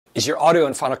Is your audio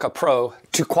in Final Cut Pro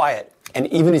too quiet? And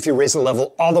even if you raise the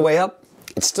level all the way up,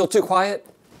 it's still too quiet?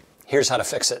 Here's how to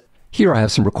fix it. Here I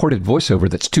have some recorded voiceover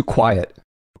that's too quiet.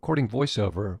 Recording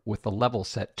voiceover with the level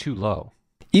set too low.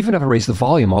 Even if I raise the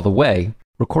volume all the way,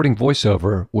 recording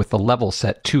voiceover with the level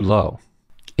set too low.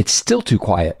 It's still too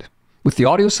quiet. With the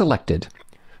audio selected,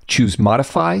 choose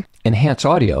Modify, Enhance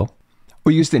Audio,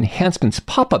 or use the Enhancements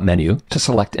pop-up menu to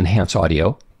select Enhance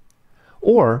Audio,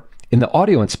 or in the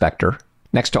Audio Inspector,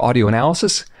 next to Audio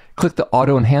Analysis, click the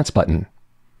Auto Enhance button.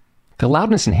 The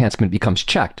loudness enhancement becomes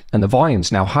checked and the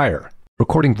volume's now higher.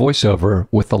 Recording voiceover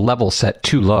with the level set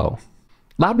too low.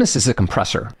 Loudness is a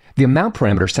compressor. The amount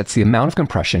parameter sets the amount of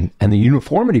compression, and the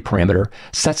uniformity parameter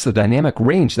sets the dynamic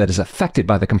range that is affected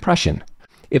by the compression.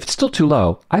 If it's still too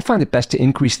low, I find it best to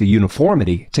increase the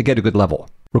uniformity to get a good level.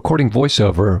 Recording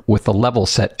voiceover with the level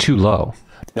set too low.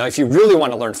 Now, if you really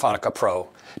want to learn Final Cut Pro,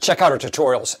 check out our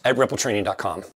tutorials at rippletraining.com.